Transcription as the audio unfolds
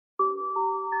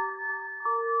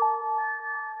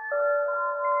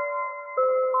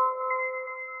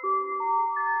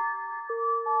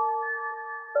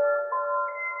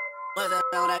What the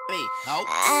hell that be? Oh.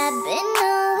 I've been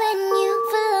knowing you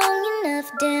for long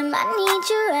enough, damn, I need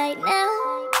you right now.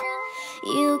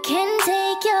 You can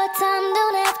take your time,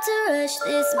 don't have to rush,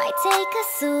 this might take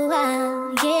us a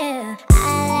while, yeah.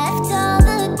 I left all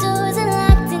the doors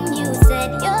unlocked and you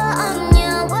said you're on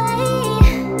your way.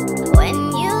 When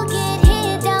you get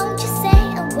here, don't you say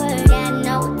a word, got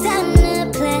no time to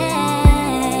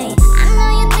play. I know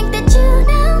you think that you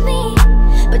know me,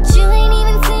 but you ain't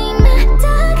even seen my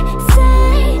dark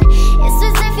side. It's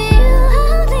reserved for you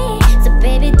only, so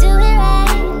baby do it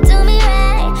right, do me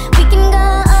right. We can go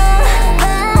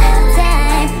over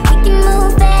time, we can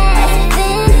move fast,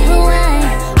 then rewind.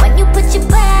 When you put your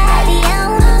body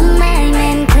on mine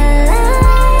and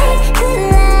collide,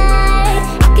 collide.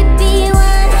 It could be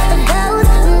one of those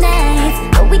nights,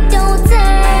 but we don't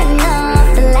turn off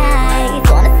the lights.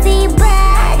 Wanna see your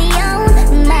body on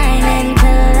mine and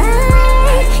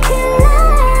collide,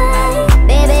 collide.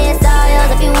 Baby, it's all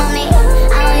yours if you want me,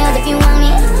 all yours if you want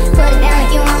me. Put it down if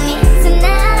you want me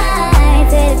tonight.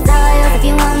 Said it's all yours if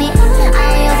you want me,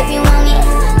 all yours if you want me.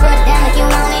 Put it down if you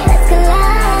want me, let's collide.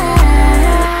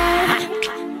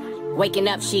 Waking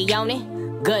up, she on it.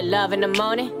 Good love in the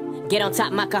morning. Get on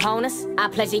top, my cojones. I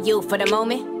pleasure you for the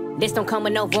moment. This don't come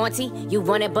with no warranty. You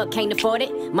want it but can't afford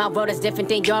it. My world is different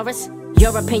than yours.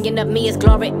 Your opinion of me is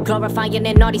glory, glorifying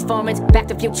in all these foreigns. Back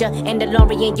to Future and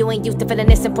DeLorean. You ain't used to feeling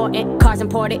this important. Cars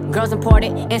imported, girls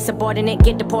imported, insubordinate,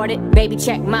 get deported. Baby,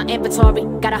 check my inventory.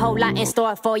 Got a whole lot in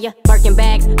store for you. Birkin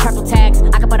bags, purple tags.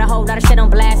 I can put a whole lot of shit on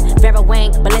blast. Vera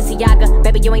Wang, Balenciaga.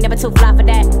 Baby, you ain't never too fly for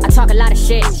that. I talk a lot of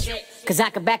shit, cause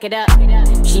I can back it up.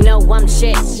 She know I'm the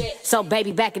shit, so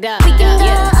baby, back it up. We can go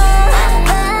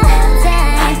over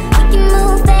time, we can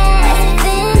move fast.